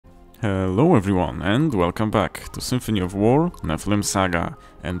Hello everyone and welcome back to Symphony of War, Nephilim Saga,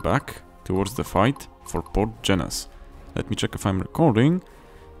 and back towards the fight for Port Genas. Let me check if I'm recording.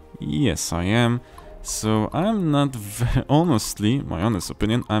 Yes, I am. So I'm not honestly, my honest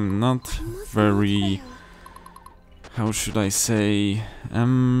opinion, I'm not very, how should I say,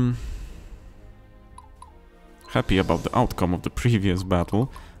 happy about the outcome of the previous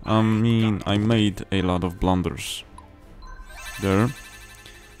battle. I mean, I made a lot of blunders there.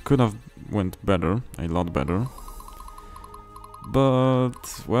 Could have went better, a lot better.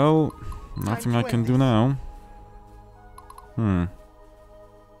 But, well, nothing I can do now.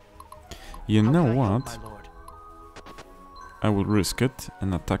 You know what? I will risk it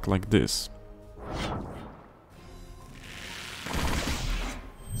and attack like this.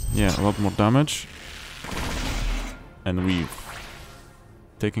 Yeah, a lot more damage. And we've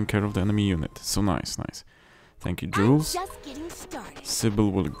taken care of the enemy unit. So nice, nice. Thank you, Jules.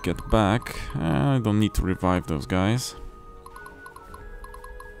 Sybil will get back. I don't need to revive those guys.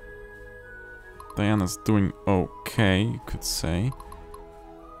 Diana's doing okay, you could say.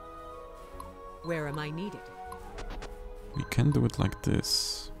 Where am I needed? We can do it like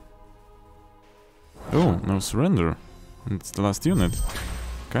this. Oh, no surrender. It's the last unit.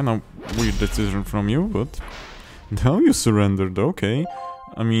 Kinda weird decision from you, but now you surrendered, okay.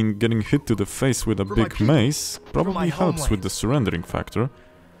 I mean, getting hit to the face with a big mace probably helps with the surrendering factor.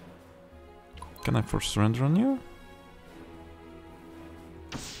 Can I force surrender on you?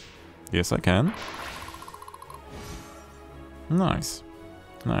 Yes, I can. Nice.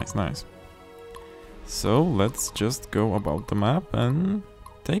 Nice, nice. So, let's just go about the map and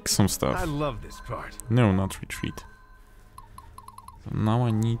take some stuff. I love this part. No, not retreat. So now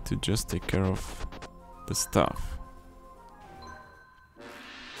I need to just take care of the stuff.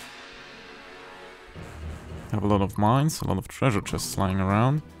 Have a lot of mines, a lot of treasure chests lying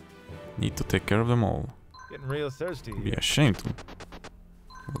around. Need to take care of them all. Getting real thirsty. Be ashamed to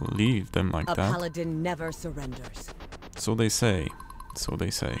leave them like that. A paladin never surrenders. So they say. So they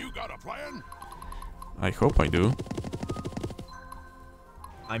say. You got a plan? I hope I do.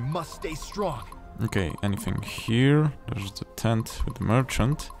 I must stay strong. Okay, anything here? There's the tent with the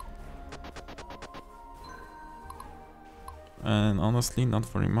merchant. And honestly, not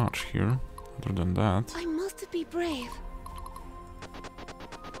very much here. Other than that. I must be brave.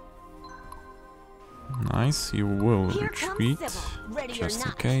 Nice, you will Here retreat, Ready just or in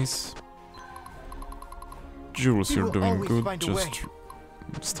not. case. Jules, We you're will doing always good, find a just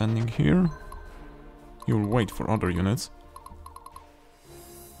standing here. You'll wait for other units.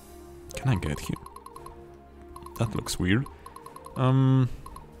 Can I get here? That looks weird.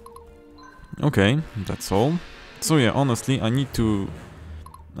 Okay, that's all. So yeah, honestly, I need to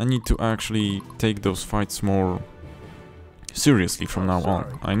actually take those fights more seriously from now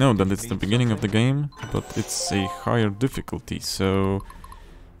on. I know that it's the beginning of the game, but it's a higher difficulty, so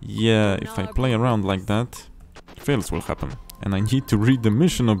yeah, if I play around like that, fails will happen. And I need to read the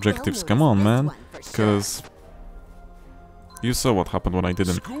mission objectives, come on man, because you saw what happened when I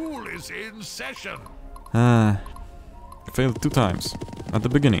didn't. School is in session. Failed 2 times at the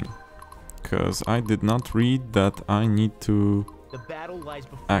beginning, because I did not read that I need to The battle lies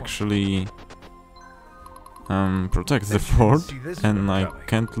before actually protect the fort, and I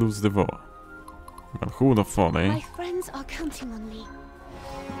can't lose the war. But who would have thought, eh? My friends are counting on me.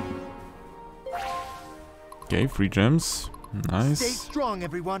 Okay, 3 gems. Stay Nice. strong,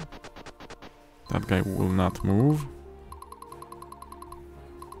 everyone. That guy will not move.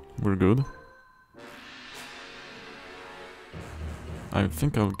 We're good. I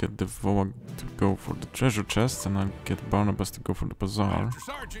think I'll get the Voa to go for the treasure chest, and I'll get Barnabas to go for the bazaar. Master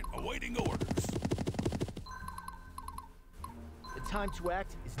Sergeant awaiting orders. The time to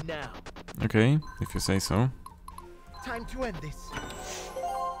act is now. Okay, if you say so. Time to end this.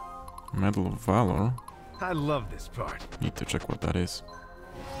 Medal of Valor. I love this part. Need to check what that is.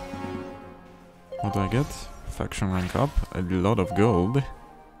 What do I get? Faction rank up. A lot of gold.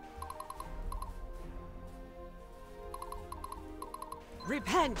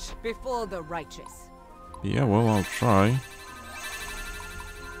 Repent before the righteous. Yeah, well, I'll try.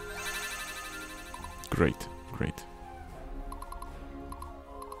 Great, great.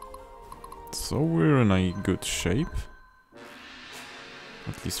 So we're in a good shape.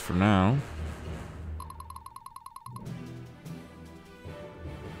 At least for now.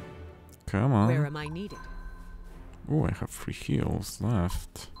 Come on. Where am I needed? Oh, I have 3 heals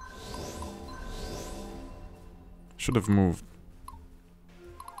left. Should have moved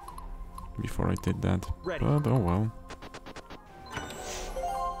before I did that. Ready. But oh well.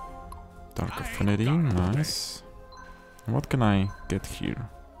 Dark Affinity, nice. What can I get here?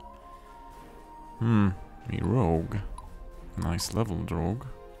 A rogue. Nice level rogue.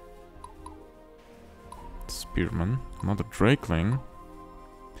 Spearman. Another Drakeling.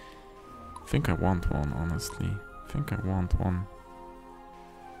 Think I want one, honestly. Think I want one.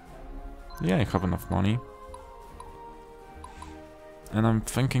 Yeah, I have enough money. And I'm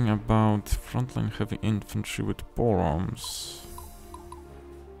thinking about frontline heavy infantry with forearms.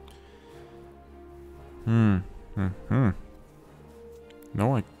 No,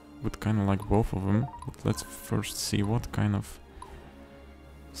 I would kind of like both of them, but let's first see what kind of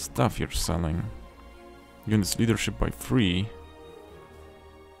stuff you're selling. Units leadership by 3.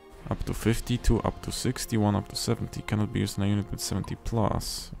 Up to 52, up to 61, up to 70. Cannot be used in a unit with 70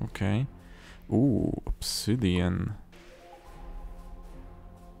 plus. Okay. Ooh, obsidian.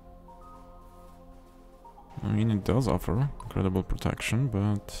 I mean, it does offer incredible protection,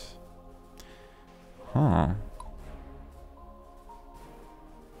 but... Huh.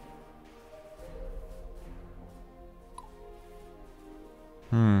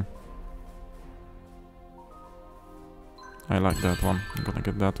 I like that one. I'm gonna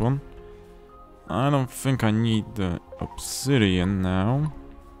get that one. I don't think I need the obsidian now.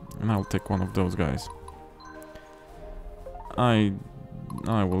 And I'll take one of those guys. I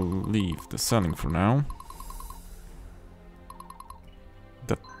will leave the selling for now.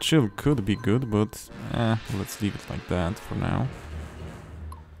 That chill could be good, but let's leave it like that for now.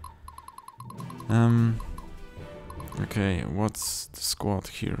 Okay, what's the squad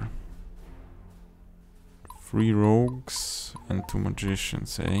here? 3 rogues and 2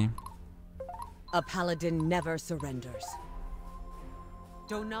 magicians, eh? A paladin never surrenders.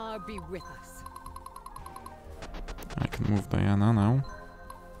 Donar be with us. I can move Diana now.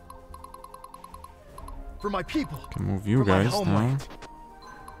 For my people. Can move you For my guys now. homeland.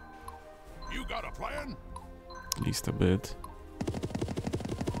 You got a plan? At least a bit.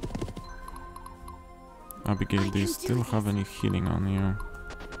 Abigail, do you still have any healing on you?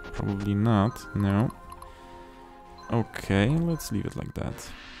 Probably not, no. Okay, let's leave it like that.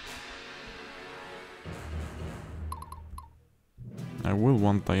 I will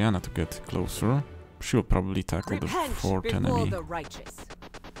want Diana to get closer. She'll probably tackle the Repent fourth before enemy. the righteous.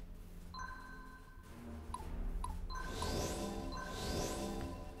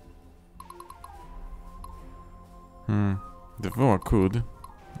 The Voa could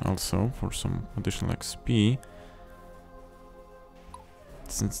also for some additional XP.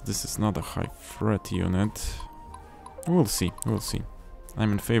 Since this is not a high threat unit. We'll see, we'll see.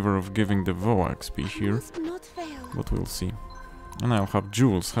 I'm in favor of giving the Voa XP here, Must not fail. but we'll see. And I'll have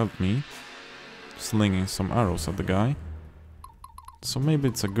Jules help me, slinging some arrows at the guy. So maybe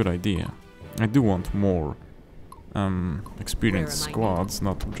it's a good idea. I do want more experienced squads,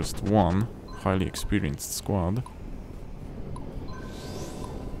 not just one highly experienced squad.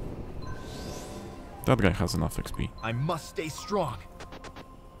 That guy has enough XP. I must stay strong.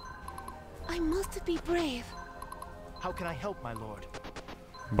 I must be brave. How can I help, my lord?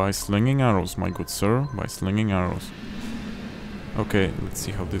 By slinging arrows, my good sir. By slinging arrows. Okay, let's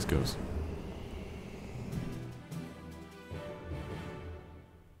see how this goes.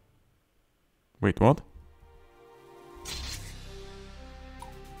 Wait, what?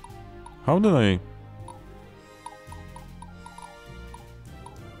 How did I...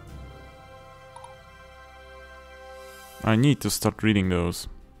 I need to start reading those.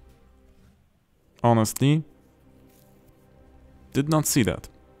 Honestly, did not see that.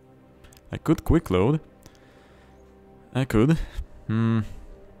 I could quick load. I could. I'll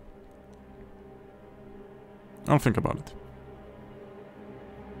think about it.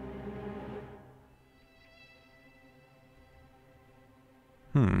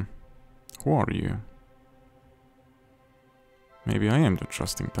 Who are you? Maybe I am the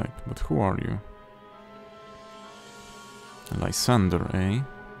trusting type, but who are you? Lysander, eh?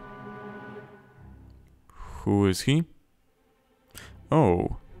 Who is he?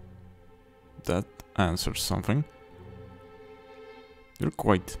 Oh. That answers something. You're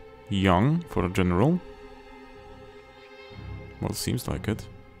quite young for a general. Well, seems like it.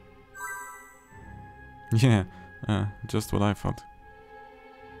 Yeah, just what I thought.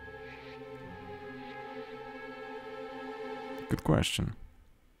 Good question.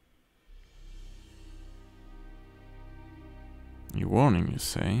 You warning, you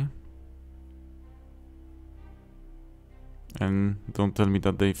say? And don't tell me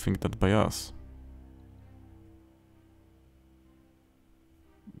that they think that by us.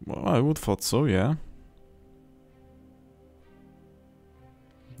 Well, I would thought so, yeah.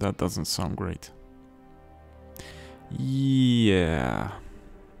 That doesn't sound great. Yeah.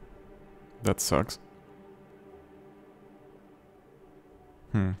 That sucks.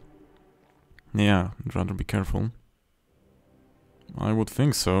 Yeah, I'd rather be careful. I would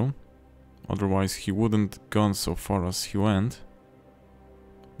think so. Otherwise he wouldn't gone so far as he went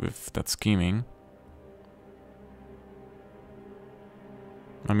with that scheming.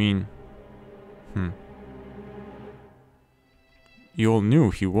 I mean, you all knew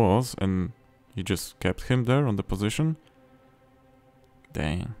he was, and you just kept him there on the position?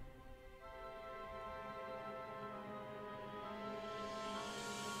 Dang.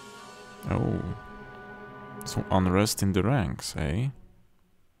 Oh. So unrest in the ranks, eh?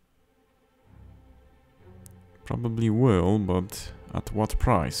 Probably will, but at what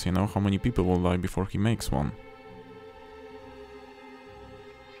price? You know, how many people will die before he makes one?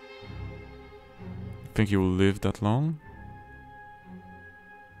 Think he will live that long?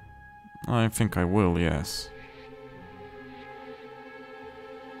 I think I will, yes.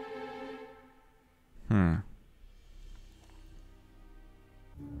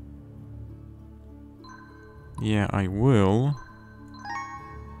 Yeah, I will.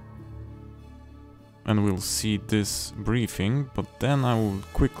 And we'll see this briefing, but then I will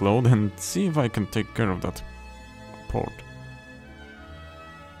quick load and see if I can take care of that port.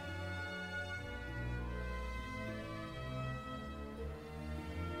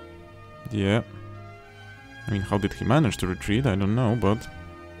 Yeah. I mean, how did he manage to retreat? I don't know, but...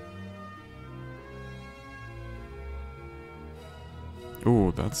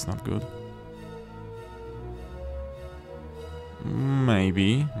 Ooh, that's not good.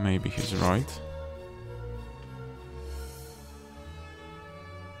 Maybe he's right.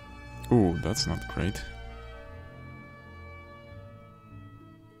 Ooh, that's not great.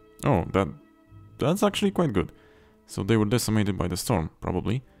 Oh, that's actually quite good. So they were decimated by the storm,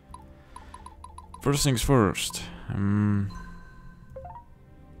 probably. First things first. Can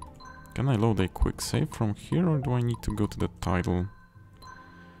I load a quick save from here, or do I need to go to the title?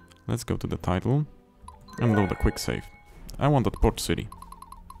 Let's go to the title and load a quick save. I want that port city.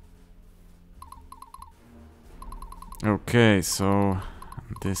 Okay, so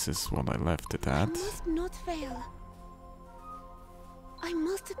this is what I left it at. I must not fail. I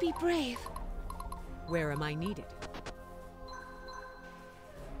must be brave. Where am I needed?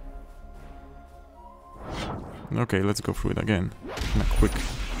 Okay, let's go through it again in a quick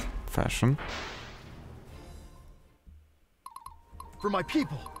fashion. For my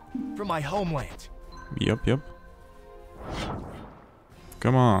people, for my homeland. Yep.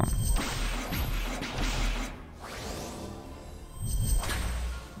 Come on.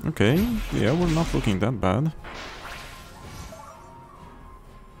 Okay, yeah, we're not looking that bad.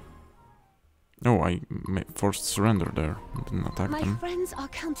 Oh, I forced surrender there. Didn't attack My them. friends are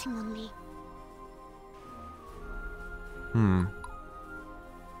counting on me.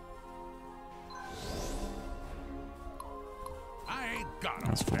 I ain't got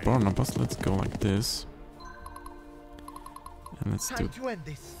As for Barnabas, let's go like this. And let's do Time to end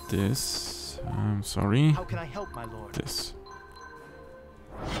this. this. I'm sorry. How can I help, my lord? This.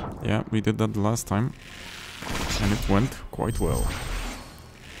 Yeah, we did that the last time. And it went quite well.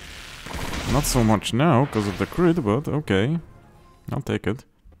 Not so much now, because of the crit, but okay. I'll take it.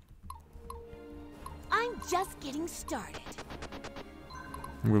 I'm just getting started.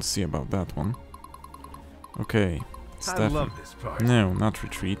 We'll see about that one. Okay. I Stefan. love this part. No, not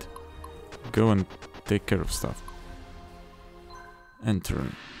retreat. Go and take care of stuff. Enter.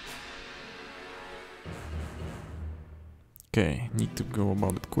 Okay, need to go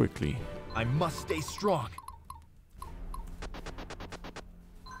about it quickly. I must stay strong.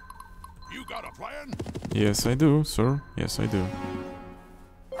 You got a plan? Yes, I do, sir. Yes, I do.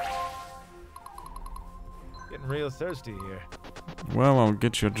 Getting real thirsty here. Well, I'll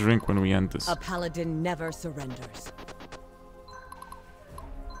get you a drink when we end this. A paladin never surrenders.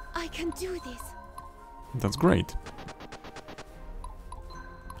 I can do this. That's great.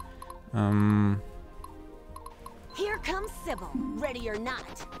 Here comes Sybil, ready or not.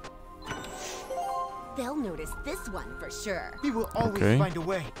 They'll notice this one for sure. We will always Okay. find a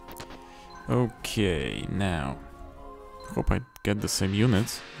way. Okay, now. Hope I get the same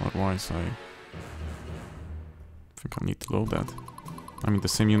units, otherwise I think I'll need to load that. I mean the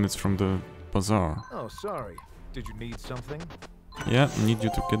same units from the bazaar. Oh, sorry. Did you need something? Yeah, need you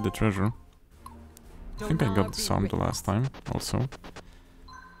to get the treasure. I think I Don't got all be disarmed the witness. last time, also.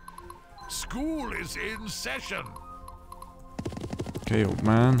 School is in session. Okay, old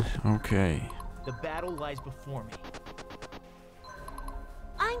man, okay. The battle lies before me.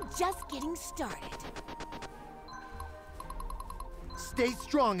 I'm just getting started. Stay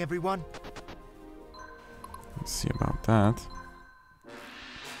strong, everyone. Let's see about that.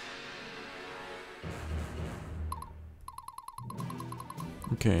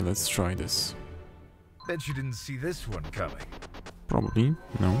 Okay, let's try this. Bet you didn't see this one coming. Probably.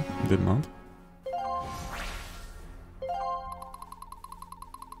 No, did not.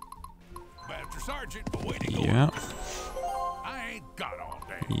 Master Sergeant, awaiting Yeah. orders. I ain't got all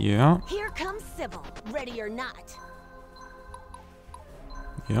day. Yeah. Here comes Sybil, ready or not.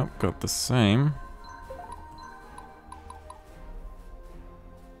 Yep, got the same.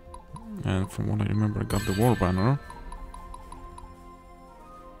 And from what I remember, I got the war banner.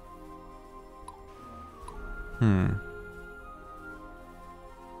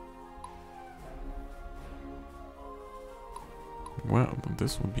 Well,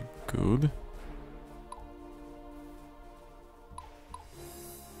 this would be good.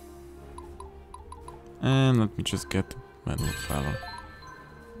 And let me just get Medal of Valor.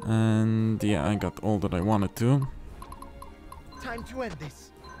 And yeah, I got all that I wanted to. Time to end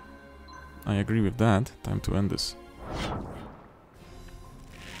this. I agree with that. Time to end this.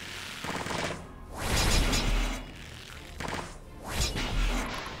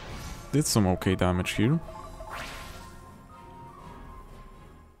 Did some okay damage here.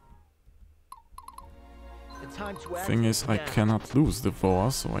 The time to act Thing is, I now. cannot lose the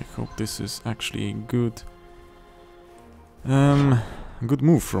Voa, so I hope this is actually a good good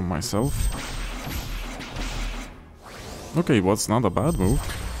move from myself. Okay, what's not a bad move.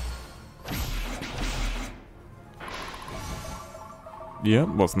 Yeah,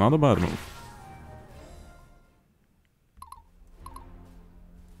 was not a bad move.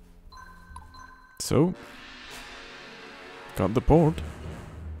 So, got the port.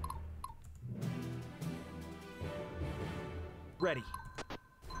 Ready.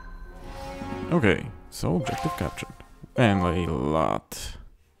 Okay, so objective captured. And a lot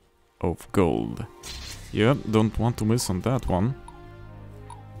of gold. Yeah, don't want to miss on that one.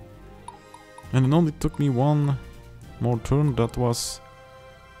 And it only took me one more turn. That was...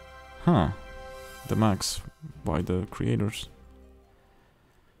 the max by the creators.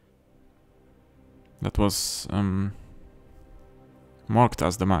 That was marked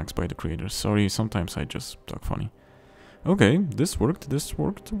as the max by the creators. Sorry, sometimes I just talk funny. Okay, this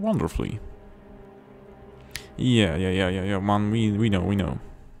worked wonderfully. Yeah, man, we know.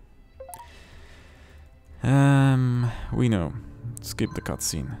 We know. Skip the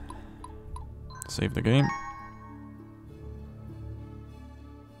cutscene. Save the game.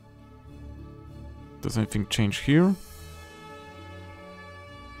 Does anything change here?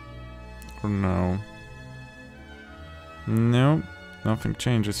 Or no? No, nothing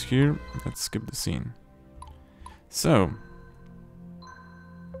changes here. Let's skip the scene. So,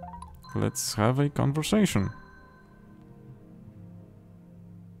 let's have a conversation.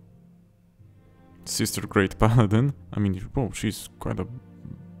 Sister Great Paladin. I mean, oh, she's quite a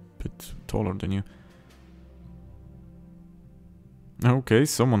bit taller than you. Okay,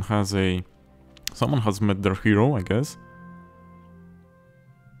 someone has met their hero, I guess.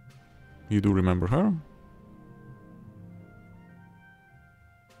 You do remember her?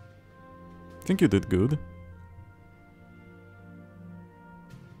 I think you did good.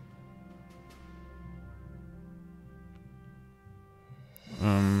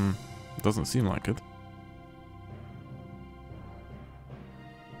 Doesn't seem like it.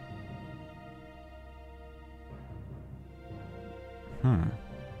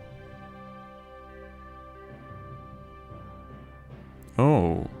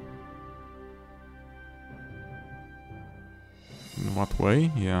 Oh. In what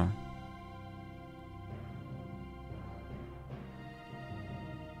way? Yeah.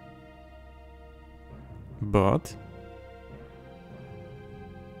 But...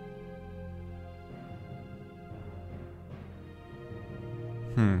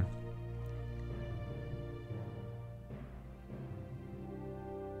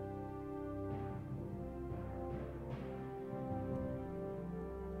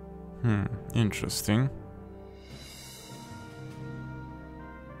 Interesting.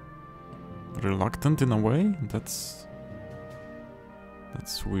 Reluctant in a way? That's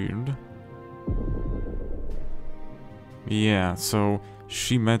weird. Yeah, so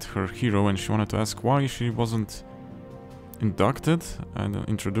she met her hero and she wanted to ask why she wasn't inducted and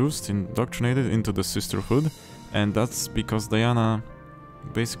indoctrinated into the sisterhood, and that's because Diana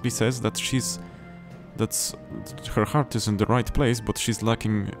basically says that her heart is in the right place, but she's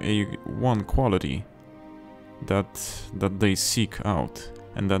lacking one quality that they seek out,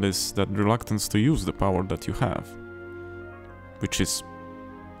 and that is that reluctance to use the power that you have, which is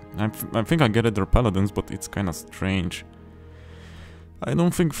I think I get it, they're paladins, but it's kind of strange. I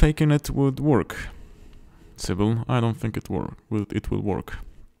don't think faking it would work, Sybil. I don't think it will work.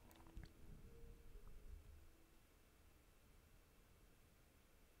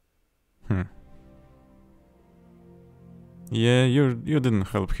 Yeah, you didn't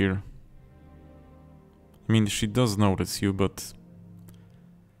help here. I mean, she does notice you, but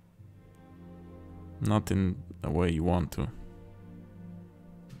not in a way you want to.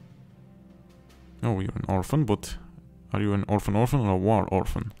 Oh, you're an orphan, but are you an orphan or a war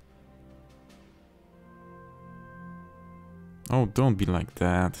orphan? Oh, don't be like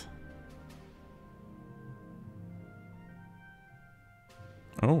that.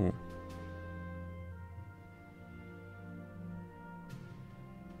 Oh.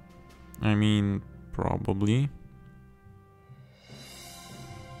 I mean, probably.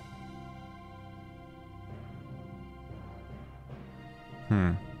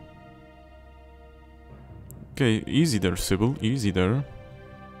 Okay, easy there, Sybil, easy there.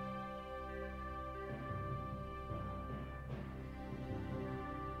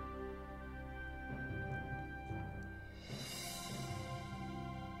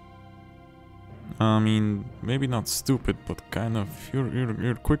 I mean, maybe not stupid, but kind of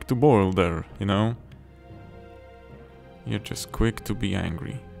you're quick to boil there, you know? You're just quick to be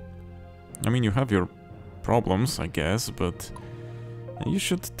angry. I mean, you have your problems, I guess, but you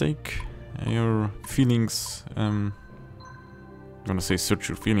should take your feelings, I'm gonna say search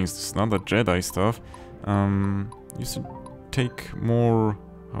your feelings, this is not that Jedi stuff. You should take more,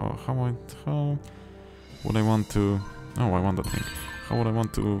 how would I want to, oh, I want that thing. How would I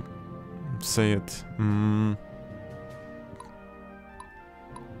want to say it?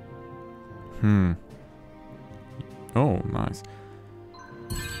 Oh, nice.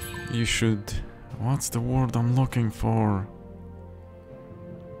 You should, what's the word I'm looking for?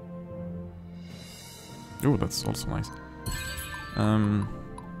 Oh, that's also nice.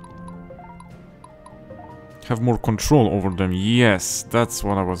 Have more control over them. Yes, that's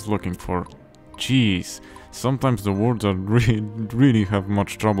what I was looking for. Jeez, sometimes the words are really have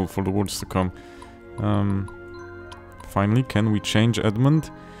much trouble for the words to come. Finally, can we change Edmund?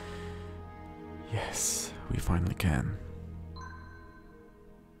 Yes, we finally can.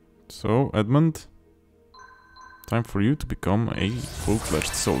 So, Edmund, time for you to become a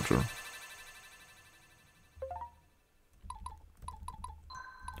full-fledged soldier.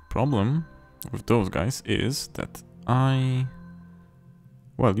 Problem with those guys is that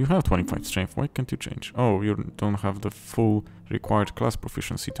well, you have 25 strength, why can't you change? Oh, you don't have the full required class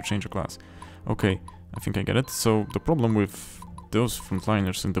proficiency to change a class. Okay, I think I get it. So the problem with those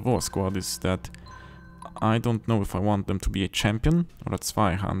frontliners in the Voa squad is that I don't know if I want them to be a champion or a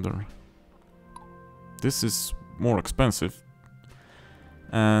Zweihander. This is more expensive,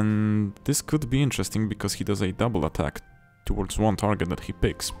 and this could be interesting because he does a double attack towards one target that he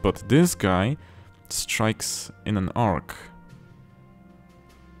picks, but this guy strikes in an arc.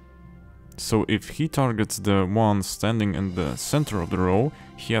 So if he targets the one standing in the center of the row,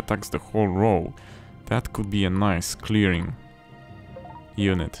 he attacks the whole row. That could be a nice clearing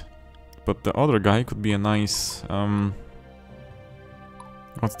unit. But the other guy could be a nice,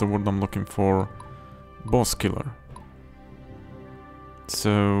 what's the word I'm looking for? Boss killer.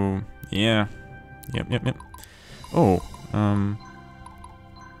 So, yeah. Yep. Oh,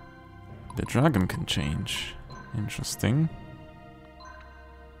 the dragon can change. Interesting.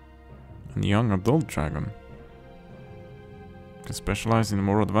 A young adult dragon. Can specialize in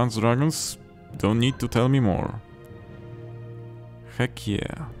more advanced dragons. Don't need to tell me more. Heck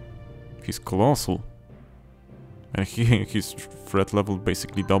yeah. He's colossal. And his threat level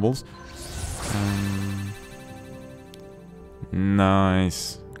basically doubles.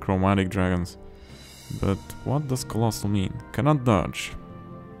 Nice. Chromatic dragons. But what does colossal mean? Cannot dodge.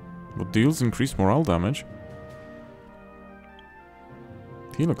 But deals increased morale damage.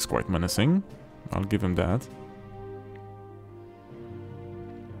 He looks quite menacing. I'll give him that.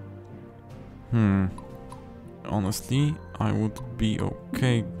 Honestly, I would be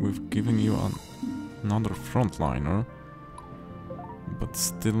okay with giving you another frontliner, but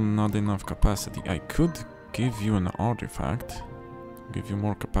still not enough capacity. I could give you an artifact, give you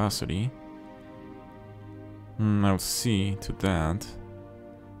more capacity. I'll see to that.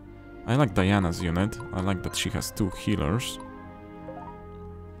 I like Diana's unit. I like that she has 2 healers.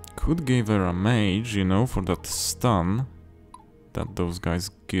 Could give her a mage, you know, for that stun that those guys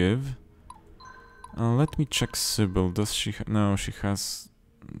give. Let me check Sybil. Does she? No, she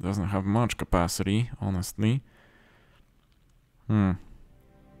doesn't have much capacity, honestly. I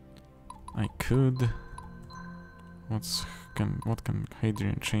could. What can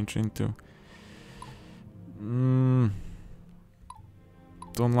Hadrian change into? Don't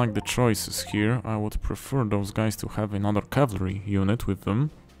like the choices here. I would prefer those guys to have another cavalry unit with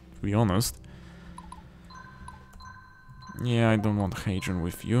them, to be honest. Yeah, I don't want Hadrian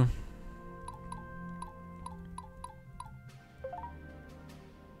with you.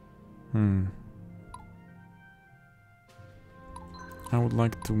 I would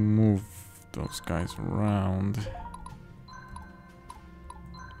like to move those guys around.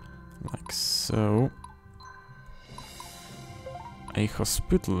 Like so. A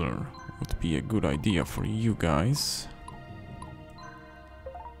hospitaller would be a good idea for you guys.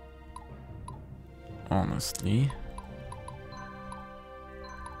 Honestly.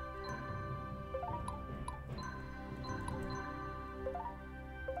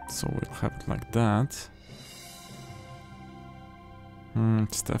 So we'll have it like that.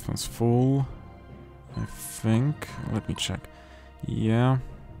 Stefan's full, I think. Let me check. Yeah.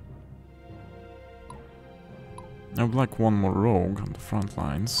 I would like one more rogue on the front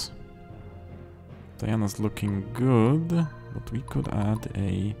lines. Diana's looking good, but we could add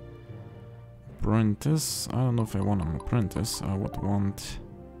a apprentice. I don't know if I want an apprentice. I would want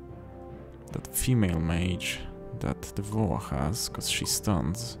that female mage that the Voa has, because she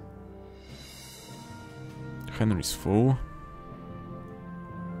stuns. Henry's full.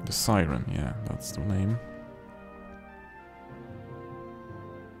 The Siren, yeah, that's the name.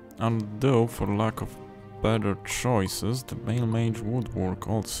 Although, for lack of better choices, the male mage would work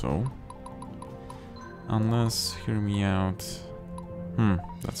also. Unless, hear me out.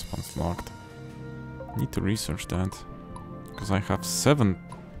 That one's locked. Need to research that. Because I have 7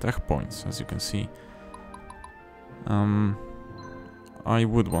 tech points, as you can see. I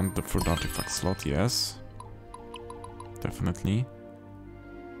would want the third artifact slot, yes. Definitely.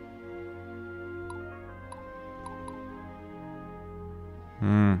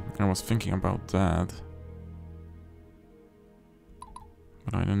 I was thinking about that.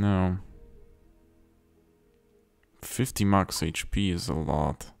 But I don't know. 50 max HP is a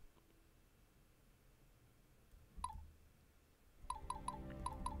lot.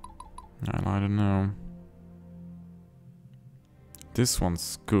 And I don't know. This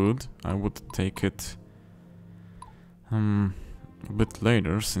one's good. I would take it a bit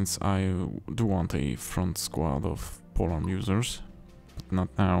later, since I do want a front squad of polearm users. But not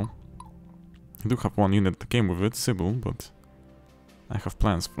now. I do have one unit that came with it, Sybil, but I have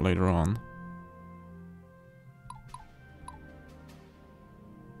plans for later on.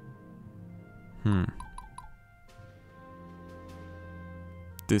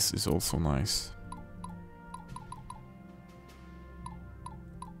 This is also nice.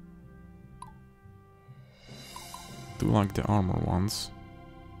 Do like the armor ones.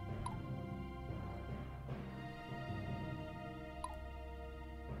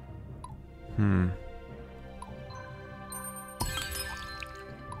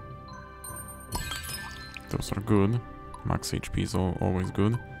 Those are good. Max HP is always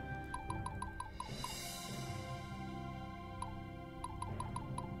good.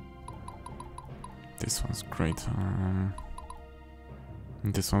 This one's great.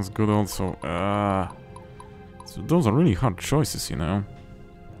 This one's good also. So those are really hard choices, you know.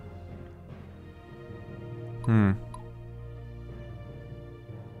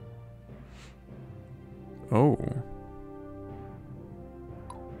 Oh.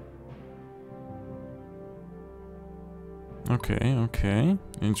 Okay, okay.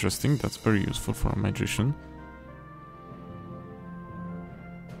 Interesting. That's very useful for a magician.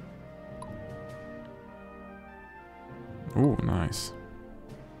 Oh, nice.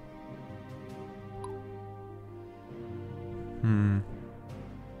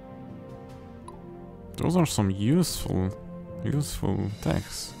 Those are some useful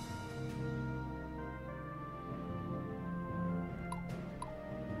techs.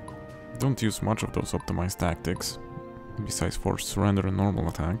 Don't use much of those optimized tactics, besides forced surrender and normal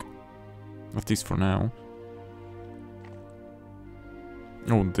attack. At least for now.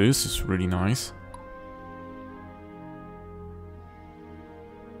 Oh, this is really nice.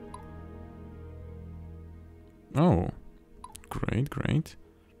 Oh, great, great.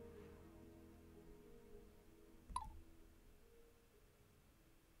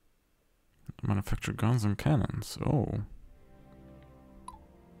 Manufacture guns and cannons. Oh.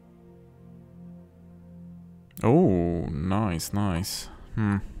 Oh, nice, nice.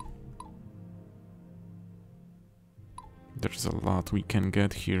 There's a lot we can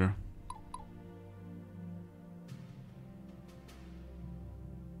get here.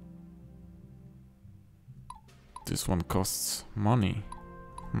 This one costs money.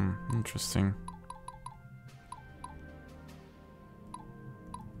 Interesting.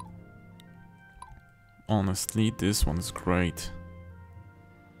 Honestly, this one's great.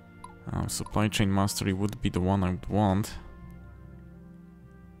 Supply chain mastery would be the one I would want.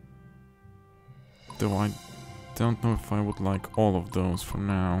 Though I don't know if I would like all of those for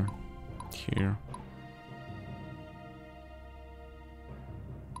now. Here.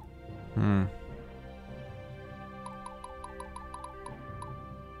 Hmm.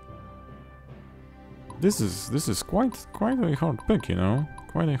 This is quite a hard pick, you know?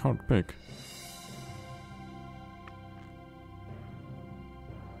 Quite a hard pick.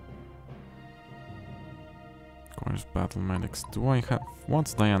 Requires battle medics. Do I have...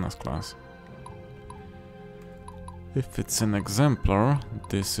 What's Diana's class? If it's an exemplar,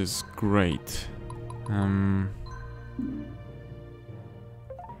 this is great.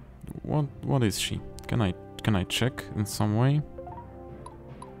 What is she? Can I check in some way?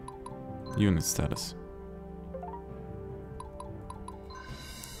 Unit status.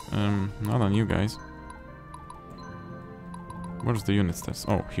 Not on you guys. Where's the unit status?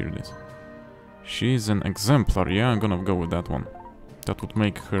 Oh, here it is. She's an exemplar, yeah, I'm gonna go with that one. That would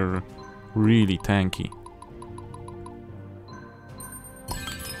make her really tanky.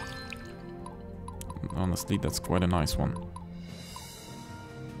 Honestly, that's quite a nice one.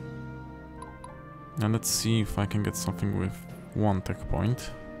 Now let's see if I can get something with one tech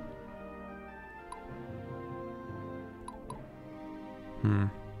point.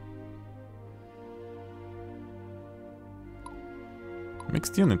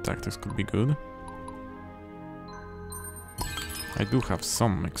 Mixed unit tactics could be good. I do have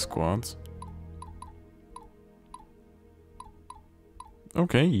some mixed squads.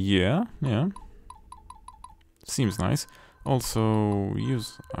 Okay, yeah. Seems nice. Also,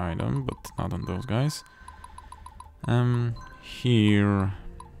 use item, but not on those guys. Here...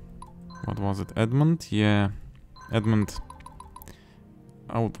 What was it? Edmund? Yeah. Edmund.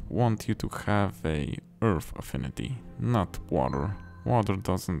 I would want you to have a earth affinity, not water. Water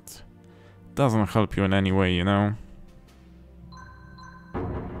doesn't help you in any way, you know?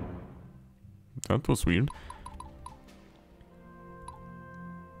 That was weird.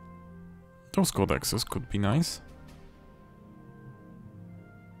 Those codexes could be nice.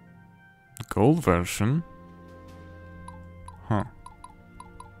 Gold version. Huh.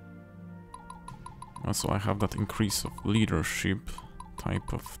 Also, I have that increase of leadership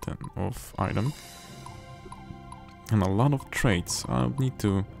type of item. And a lot of traits. I'll need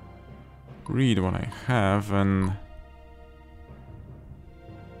to read what I have and...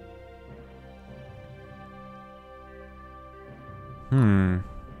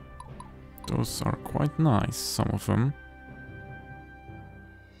 Those are quite nice, some of them.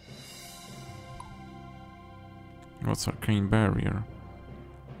 What's Arcane Barrier?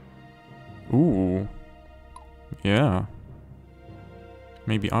 Ooh. Yeah.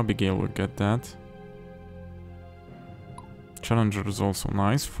 Maybe Abigail will get that. Challenger is also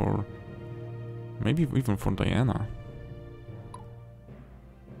nice for... Maybe even for Diana.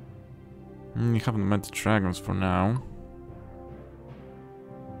 We haven't met the dragons for now.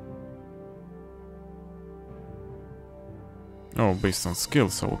 Oh, based on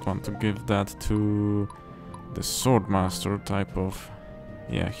skills, I would want to give that to the Swordmaster type of...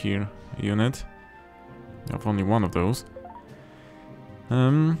 Yeah, here, unit. I have only one of those.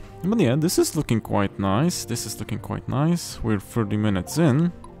 But yeah, this is looking quite nice. We're 30 minutes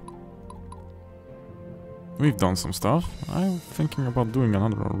in. We've done some stuff. I'm thinking about doing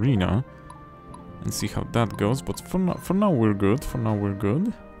another arena and see how that goes. But for now we're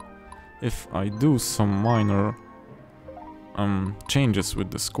good. If I do some minor changes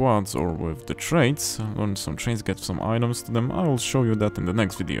with the squads or with the traits, learn some traits, get some items to them, I will show you that in the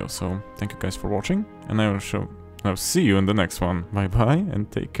next video. So thank you guys for watching, and I'll see you in the next one. Bye bye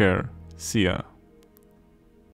and take care. See ya.